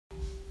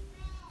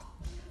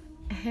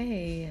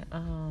Hey,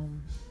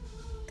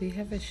 do you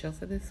have a show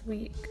for this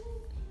week?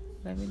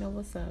 Let me know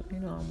what's up.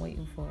 I'm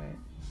waiting for it.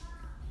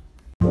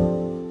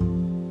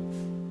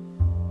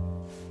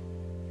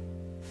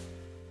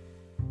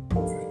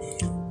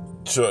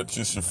 Church,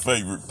 it's your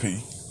favorite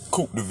P,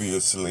 Coupe de Ville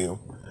Slim.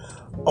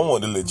 I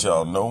want to let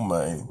y'all know,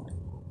 man,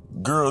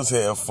 Girls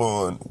Have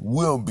Fun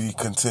will be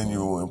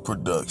continuing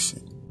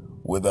production.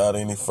 Without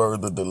any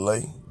further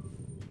delay,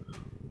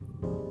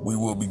 we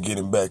will be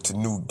getting back to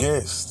new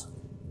guests,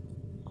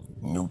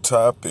 new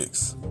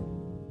topics,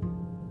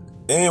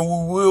 and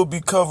we will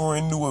be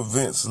covering new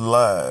events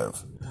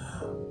live.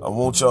 I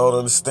want y'all to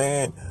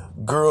understand,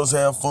 Girls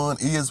Have Fun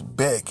is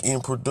back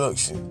in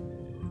production.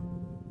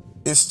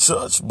 It's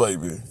church,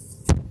 baby.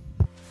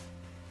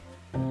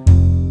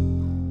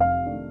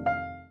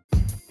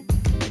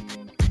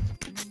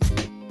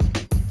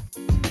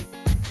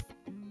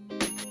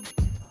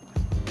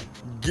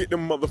 Get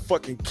them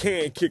motherfucking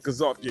can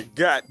kickers off your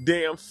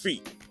goddamn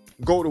feet.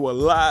 Go to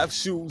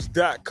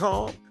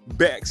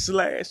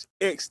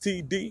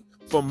aliveshoes.com/XTD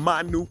for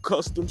my new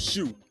custom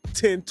shoe.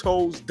 10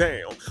 toes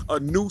down. A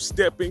new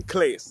step in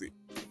classic.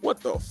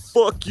 What the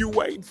fuck you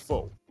waiting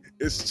for?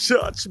 It's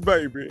church,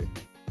 baby.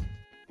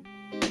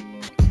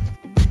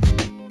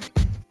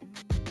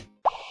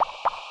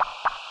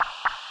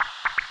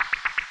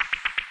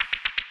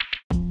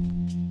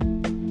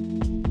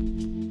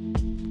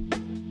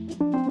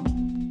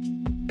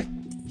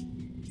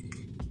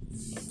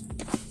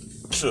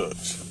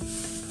 Church,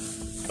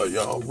 are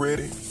y'all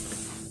ready?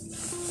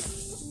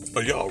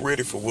 Are y'all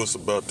ready for what's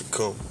about to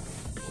come?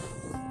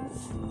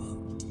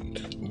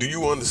 Do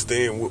you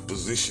understand what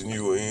position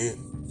you are in?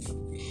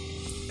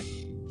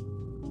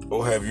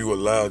 Or have you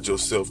allowed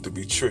yourself to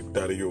be tricked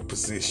out of your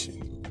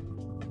position?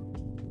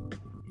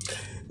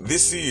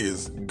 This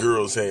is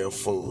Girls Have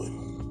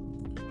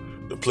Fun,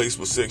 the place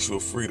where sexual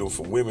freedom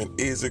for women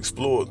is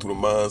explored through the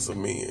minds of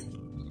men.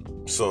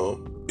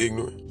 Some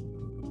ignorant,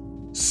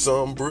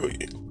 some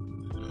brilliant.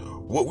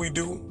 What we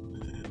do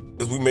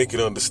is we make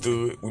it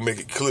understood, we make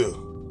it clear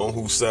on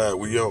whose side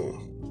we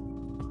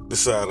on. The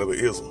side of the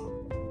ism.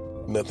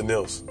 Nothing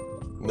else,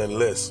 nothing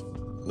less,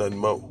 nothing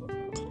more.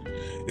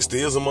 It's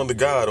the ism under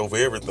God over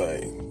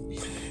everything.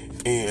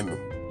 And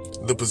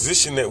the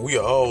position that we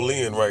are all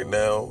in right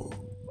now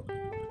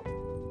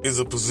is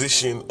a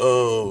position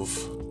of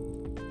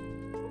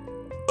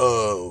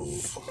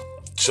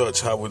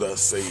church, how would I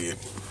say it?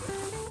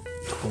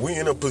 We're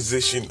in a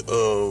position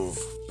of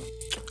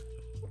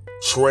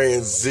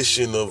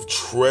transition of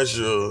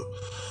treasure.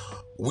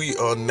 We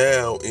are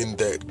now in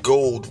that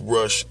gold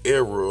rush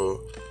era.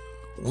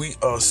 We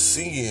are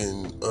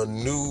seeing a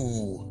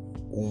new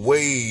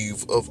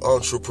wave of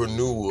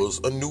entrepreneurs,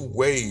 a new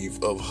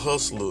wave of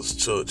hustlers,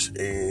 church,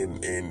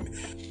 and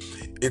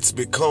it's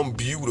become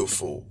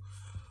beautiful.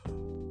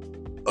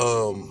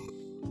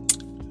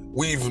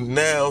 We've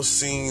now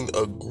seen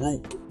a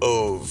group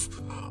of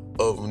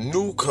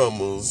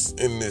newcomers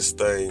in this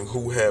thing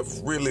who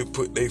have really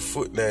put their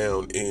foot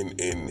down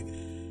in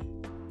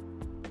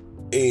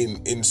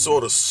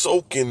sort of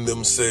soaking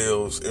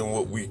themselves in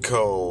what we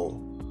call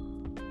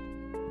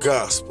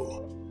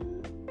gospel.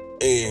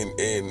 And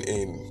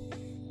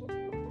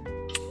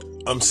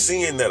I'm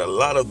seeing that a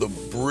lot of the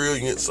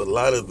brilliance, a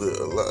lot of the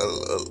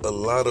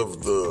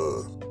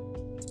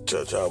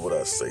church, how would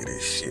I say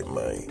this shit,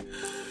 man?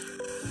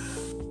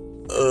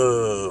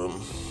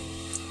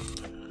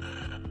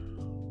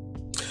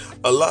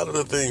 A lot of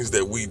the things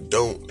that we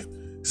don't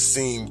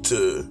seem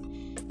to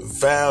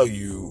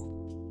value,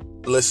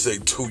 let's say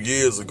 2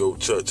 years ago,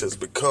 church, has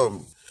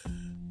become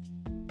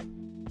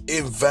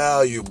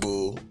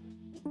invaluable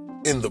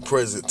in the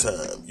present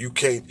time. You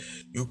can't,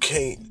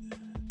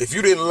 if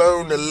you didn't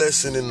learn the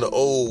lesson in the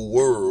old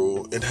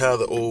world and how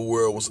the old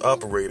world was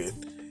operating,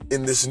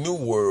 in this new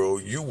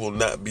world, you will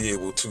not be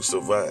able to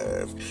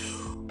survive.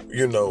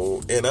 And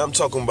I'm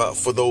talking about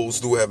for those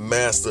who have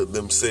mastered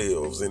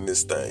themselves in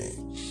this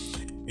thing.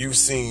 You've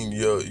seen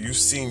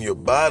your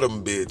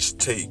bottom bitch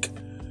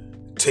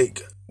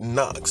take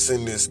knocks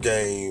in this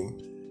game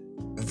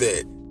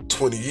that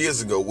 20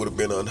 years ago would have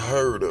been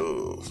unheard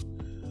of.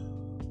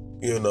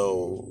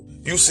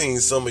 You've seen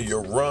some of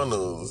your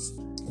runners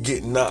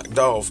get knocked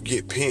off,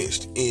 get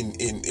pinched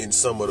in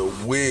some of the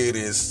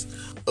weirdest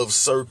of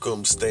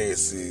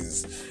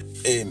circumstances.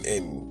 And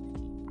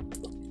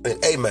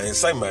hey man,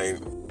 say man,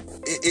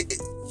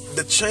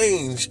 the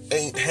change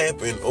ain't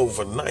happened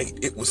overnight.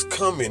 It was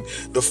coming.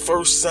 The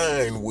first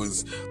sign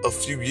was a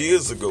few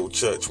years ago,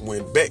 church,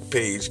 when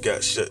Backpage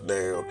got shut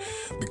down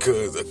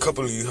because a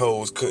couple of these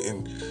hoes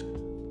couldn't.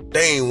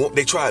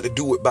 They tried to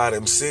do it by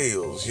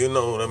themselves. You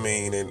know what I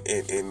mean?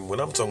 And when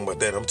I'm talking about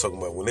that, I'm talking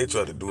about when they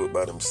tried to do it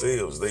by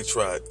themselves. They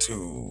tried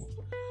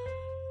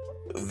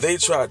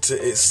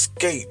to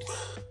escape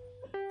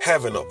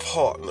having a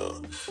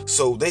partner.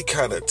 So they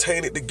kind of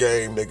tainted the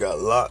game. They got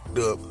locked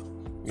up.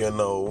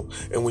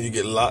 And when you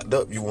get locked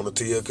up, you want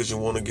to tell because you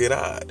want to get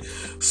out.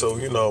 So,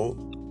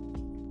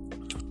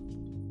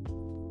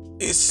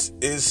 it's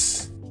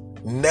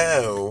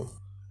now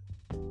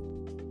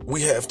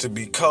we have to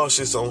be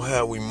cautious on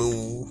how we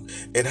move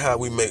and how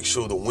we make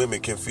sure the women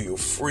can feel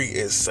free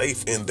and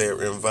safe in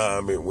their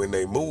environment when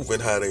they move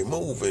and how they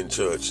move in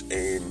church.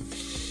 And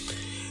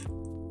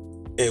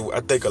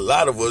I think a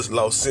lot of us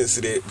lost sense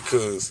of that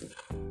because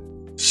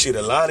shit,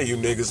 a lot of you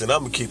niggas, and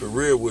I'm gonna keep it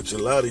real with you, a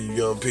lot of you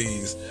young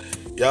P's,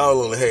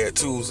 y'all only had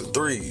 2s and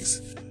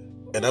 3s.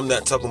 And I'm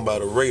not talking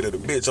about a rate of the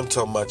bitch, I'm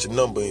talking about your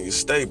number in your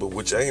stable,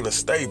 which ain't a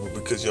stable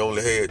because you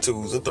only had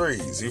 2s and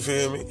 3s, you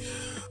feel me?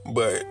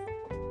 But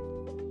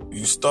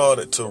you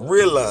started to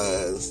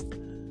realize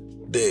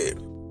that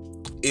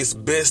it's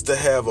best to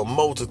have a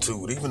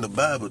multitude. Even the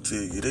Bible tell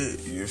you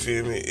that, you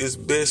feel me? It's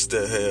best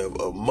to have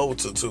a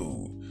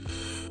multitude.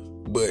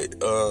 But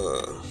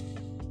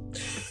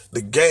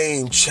the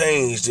game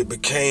changed. It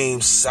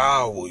became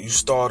sour. You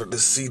started to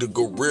see the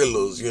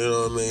gorillas, you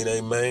know what I mean,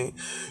 amen?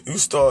 You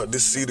started to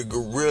see the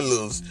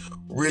gorillas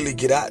really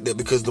get out there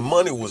because the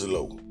money was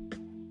low.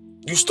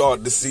 You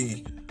started to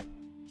see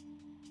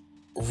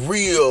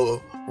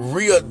real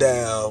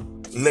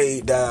down,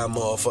 laid down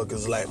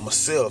motherfuckers like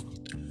myself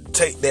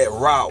take that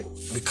route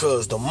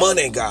because the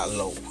money got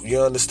low.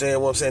 You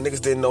understand what I'm saying?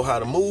 Niggas didn't know how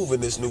to move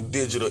in this new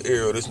digital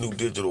era, this new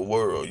digital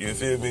world. You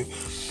feel me?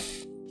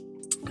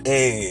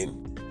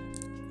 And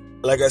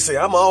like I say,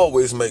 I'm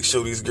always make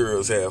sure these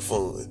girls have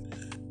fun,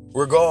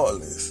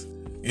 regardless.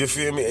 You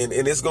feel me? And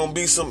it's gonna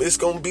be some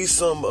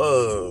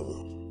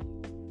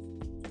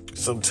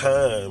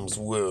times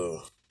where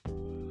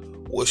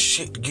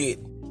shit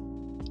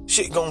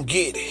gonna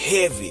get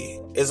heavy.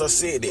 As I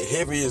said, that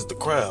heavy is the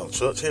crown,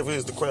 church. Heavy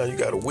is the crown. You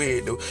gotta wear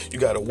it, though. You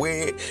gotta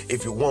wear it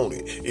if you want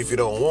it. If you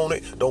don't want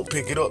it, don't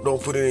pick it up. Don't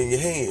put it in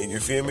your hand. You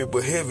feel me?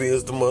 But heavy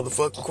is the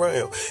motherfucking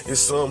crown. It's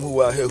some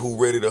who out here who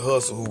ready to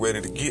hustle, who ready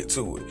to get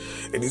to it.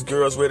 And these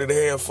girls ready to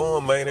have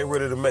fun, man. They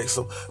ready to make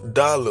some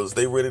dollars.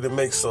 They ready to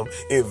make some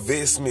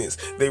investments.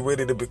 They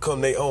ready to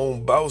become their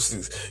own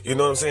bosses. You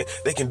know what I'm saying?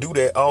 They can do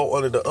that all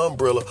under the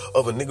umbrella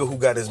of a nigga who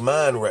got his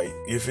mind right.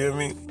 You feel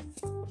me?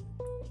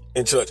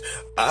 In church,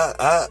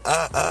 I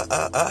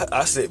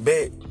sat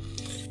back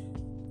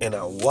and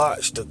I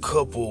watched a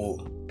couple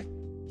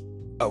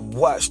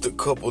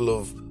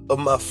of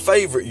my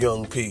favorite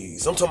young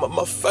P's. I'm talking about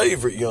my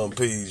favorite young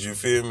P's, you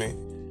feel me?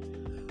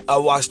 I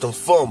watched them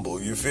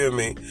fumble, you feel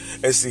me?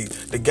 And see,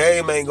 the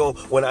game ain't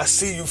when I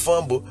see you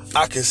fumble,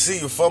 I can see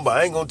you fumble.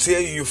 I ain't gonna tell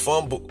you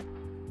fumble.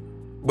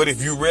 But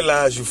if you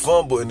realize you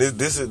fumble, and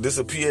this is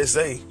a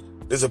PSA.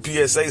 This is a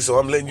PSA, so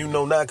I'm letting you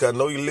know now, because I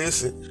know you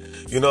listen.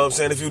 You know what I'm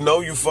saying? If you know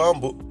you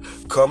fumble,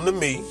 come to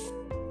me,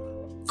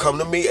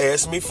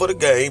 ask me for the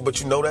game, but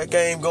you know that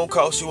game gonna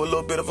cost you a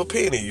little bit of a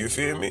penny, you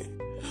feel me?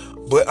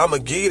 But I'ma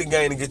give you the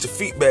game to get your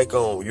feet back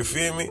on, you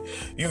feel me?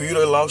 You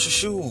done lost your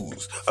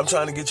shoes. I'm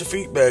trying to get your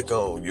feet back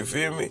on, you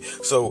feel me?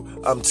 So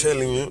I'm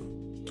telling you,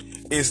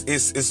 it's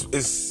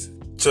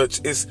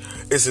church,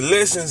 it's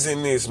lessons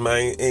in this,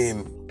 man,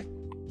 and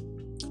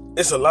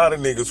it's a lot of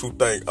niggas who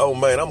think, oh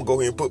man, I'm gonna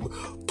go ahead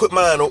and put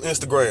mine on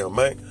Instagram,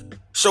 man.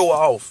 Show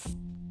off.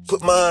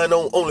 Put mine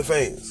on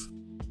OnlyFans.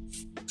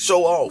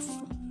 Show off.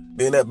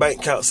 Then that bank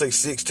account say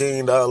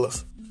 $16,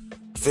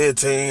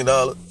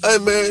 $15. Hey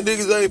man,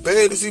 niggas ain't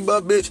paying to see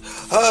my bitch.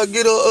 How I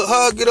get a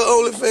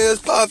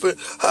OnlyFans popping?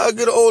 How I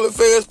get an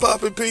OnlyFans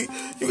popping, Pete?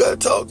 You gotta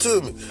talk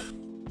to me.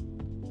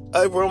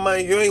 Hey bro,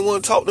 man, you ain't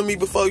wanna talk to me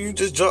before you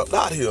just jumped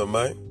out here,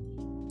 man.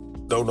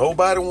 Don't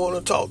nobody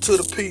wanna talk to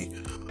the P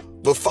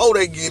before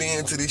they get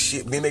into this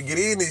shit. Then they get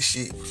in this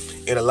shit,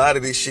 and a lot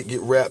of this shit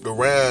get wrapped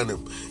around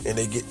them, and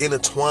they get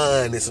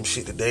intertwined in some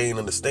shit that they ain't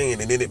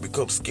understand, and then it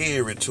becomes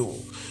scary to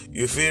them.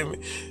 You feel me?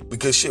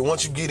 Because shit,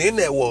 once you get in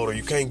that water,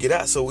 you can't get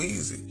out so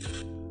easy.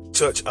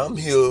 Church, I'm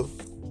here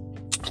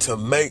to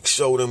make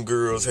sure them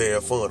girls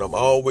have fun. I'm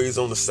always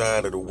on the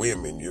side of the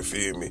women, you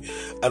feel me?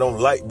 I don't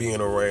like being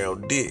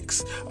around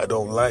dicks. I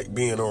don't like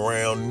being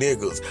around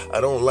niggas. I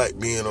don't like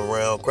being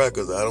around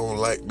crackers. I don't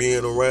like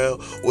being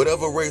around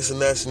whatever race and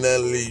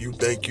nationality you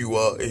think you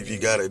are. If you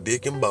got a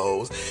dick and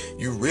balls,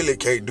 you really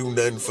can't do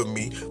nothing for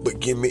me but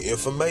give me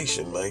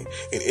information, man.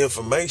 And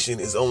information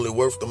is only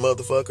worth the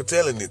motherfucker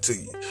telling it to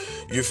you.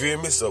 You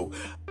feel me? So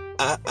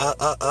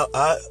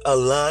I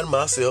align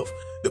myself.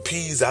 The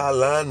P's I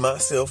align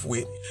myself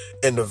with,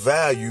 and the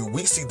value,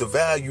 we see the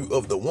value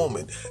of the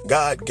woman.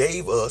 God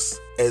gave us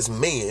as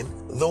men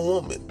the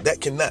woman.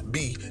 That cannot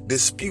be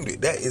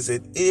disputed. That is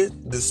an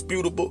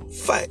indisputable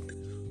fact.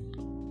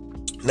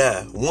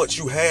 Now, once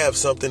you have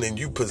something and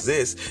you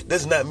possess,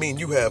 does not mean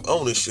you have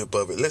ownership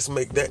of it. Let's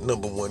make that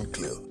number one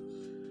clear.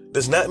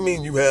 Does not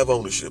mean you have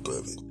ownership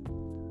of it.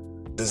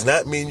 Does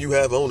not mean you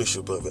have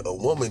ownership of it. A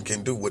woman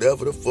can do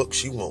whatever the fuck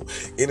she want.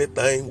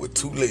 Anything with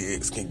two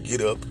legs can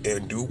get up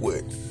and do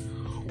what?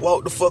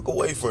 Walk the fuck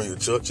away from your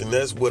church. And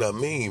that's what I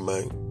mean,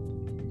 man.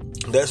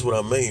 That's what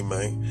I mean,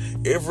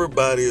 man.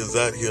 Everybody is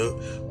out here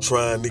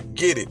trying to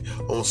get it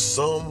on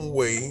some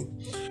way,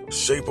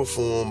 shape, or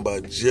form by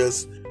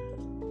just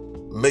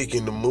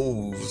making the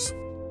moves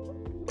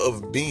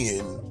of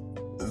being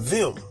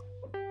them.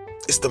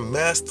 It's the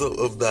master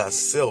of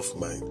thyself,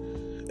 man.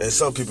 And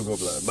some people gonna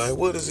be like, man,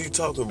 what is he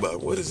talking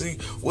about? What is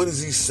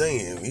he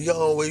saying? He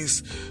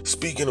always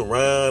speaking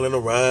around and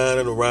around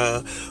and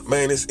around.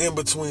 Man, it's in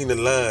between the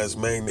lines,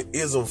 man. The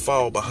ism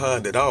fall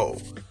behind it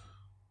all.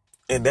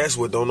 And that's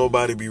what don't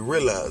nobody be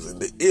realizing.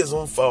 The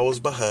ism falls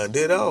behind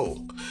it all.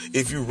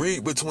 If you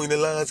read between the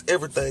lines,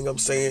 everything I'm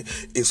saying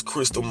is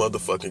crystal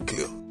motherfucking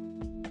clear.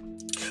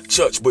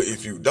 Church, but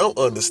if you don't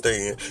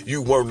understand,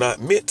 you were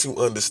not meant to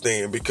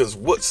understand, because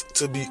what's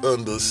to be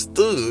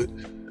understood,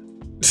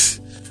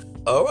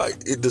 all right,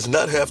 it does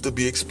not have to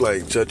be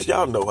explained, church.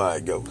 Y'all know how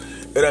it go.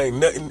 It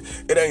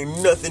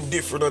ain't nothing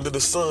different under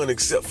the sun,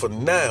 except for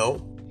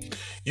now,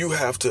 you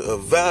have to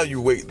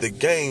evaluate the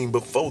game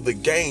before the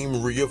game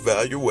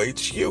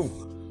reevaluates you.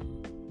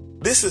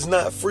 This is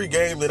not free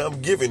game that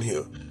I'm giving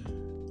here.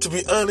 To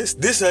be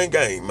honest, this ain't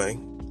game,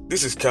 man.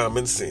 This is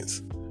common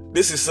sense.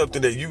 This is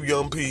something that you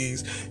young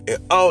peas and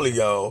all of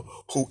y'all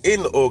who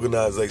in the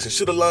organization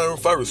should have learned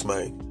first,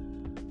 man.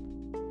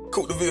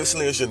 Coop DeVille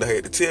Slim shouldn't have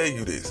had to tell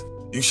you this.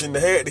 You shouldn't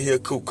have had to hear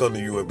Coop come to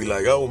you and be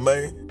like, oh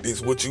man, this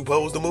is what you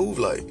supposed to move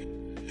like.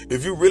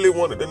 If you really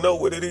wanted to know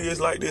what it is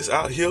like this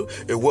out here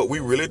and what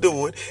we really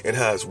doing and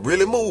how it's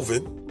really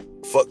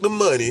moving, fuck the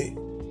money,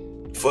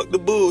 fuck the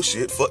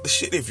bullshit, fuck the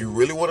shit. If you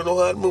really want to know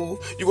how to move,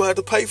 you're going to have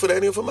to pay for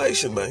that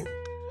information, man.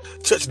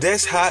 Church,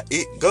 that's how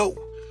it go.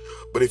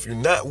 But if you're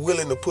not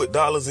willing to put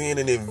dollars in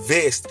and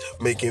invest,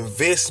 make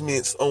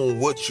investments on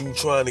what you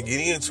trying to get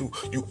into,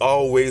 you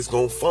always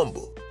gonna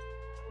fumble.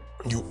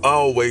 You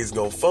always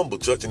gonna fumble,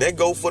 church. And that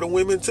go for the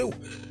women too.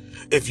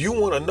 If you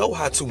want to know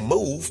how to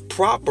move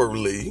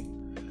properly,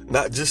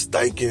 not just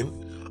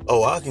thinking,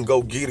 oh, I can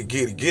go get it,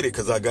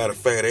 because I got a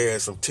fat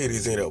ass, some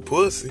titties in a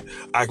pussy.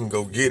 I can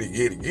go get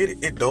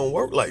it. It don't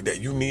work like that.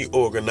 You need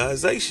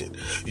organization.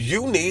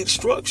 You need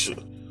structure.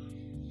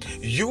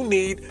 You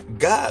need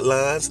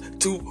guidelines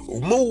to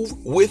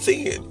move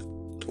within.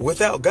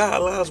 Without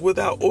guidelines,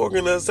 without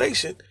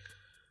organization,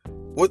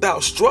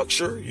 without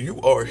structure,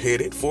 you are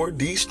headed for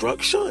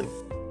destruction.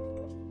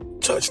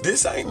 Church,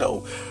 this ain't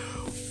no...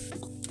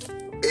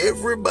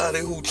 Everybody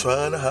who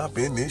trying to hop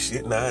in this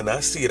shit now, and I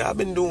see it. I've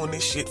been doing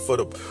this shit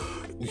for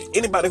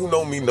anybody who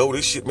know me know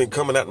this shit been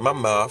coming out of my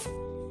mouth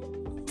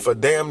for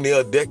damn near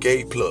a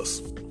decade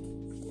plus.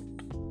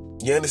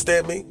 You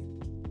understand me?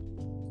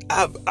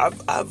 I've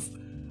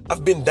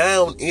been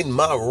down in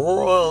my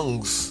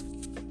rungs,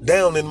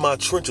 down in my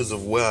trenches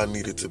of where I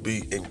needed to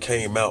be, and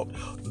came out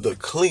the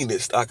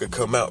cleanest I could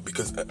come out,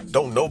 because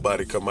don't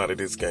nobody come out of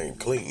this game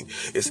clean.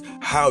 It's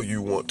how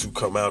you want to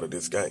come out of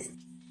this game.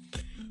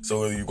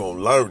 So you're going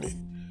to learn it.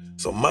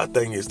 So my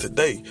thing is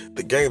today,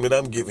 the game that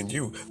I'm giving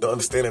you, the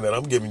understanding that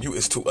I'm giving you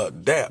is to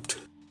adapt.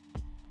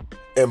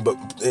 And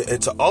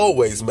to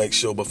always make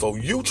sure before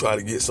you try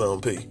to get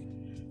some P,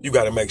 you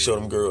got to make sure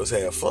them girls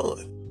have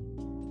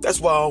fun.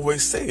 That's why I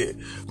always said,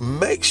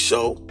 make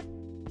sure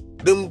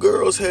them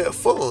girls have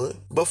fun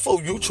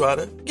before you try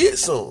to get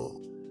some.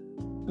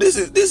 This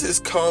is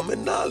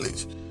common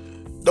knowledge.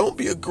 Don't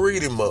be a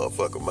greedy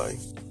motherfucker, man.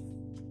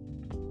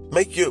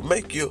 Make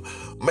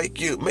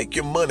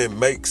your money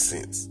make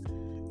sense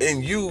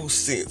and use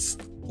sense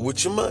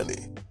with your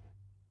money.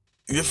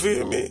 You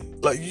feel me?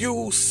 Like,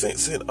 use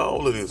sense in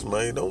all of this,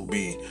 man. Don't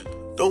be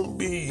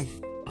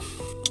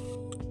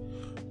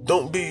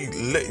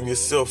letting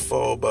yourself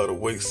fall by the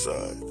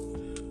wayside.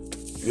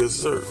 Yes,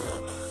 sir.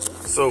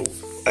 So,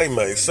 hey,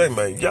 man,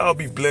 y'all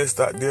be blessed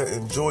out there.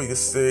 Enjoy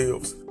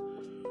yourselves.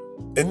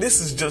 And this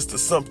is just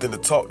something to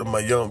talk to my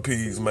young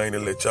peas, man,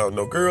 and let y'all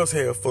know. Girls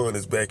Have Fun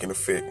is back in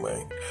effect,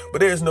 man.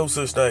 But there's no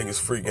such thing as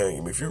free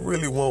game. If you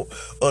really want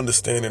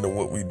understanding of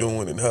what we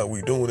doing and how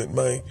we doing it,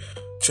 man,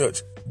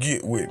 church,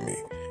 get with me.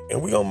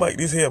 And we gonna make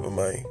this happen,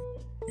 man.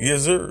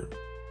 Yes, sir.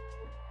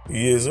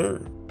 Yes,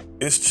 sir.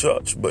 It's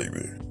church,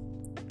 baby.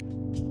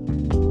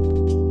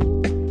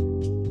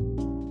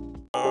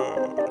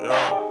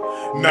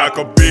 Knock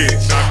a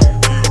bitch,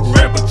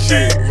 rap a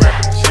chick,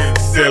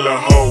 sell a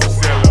hoe.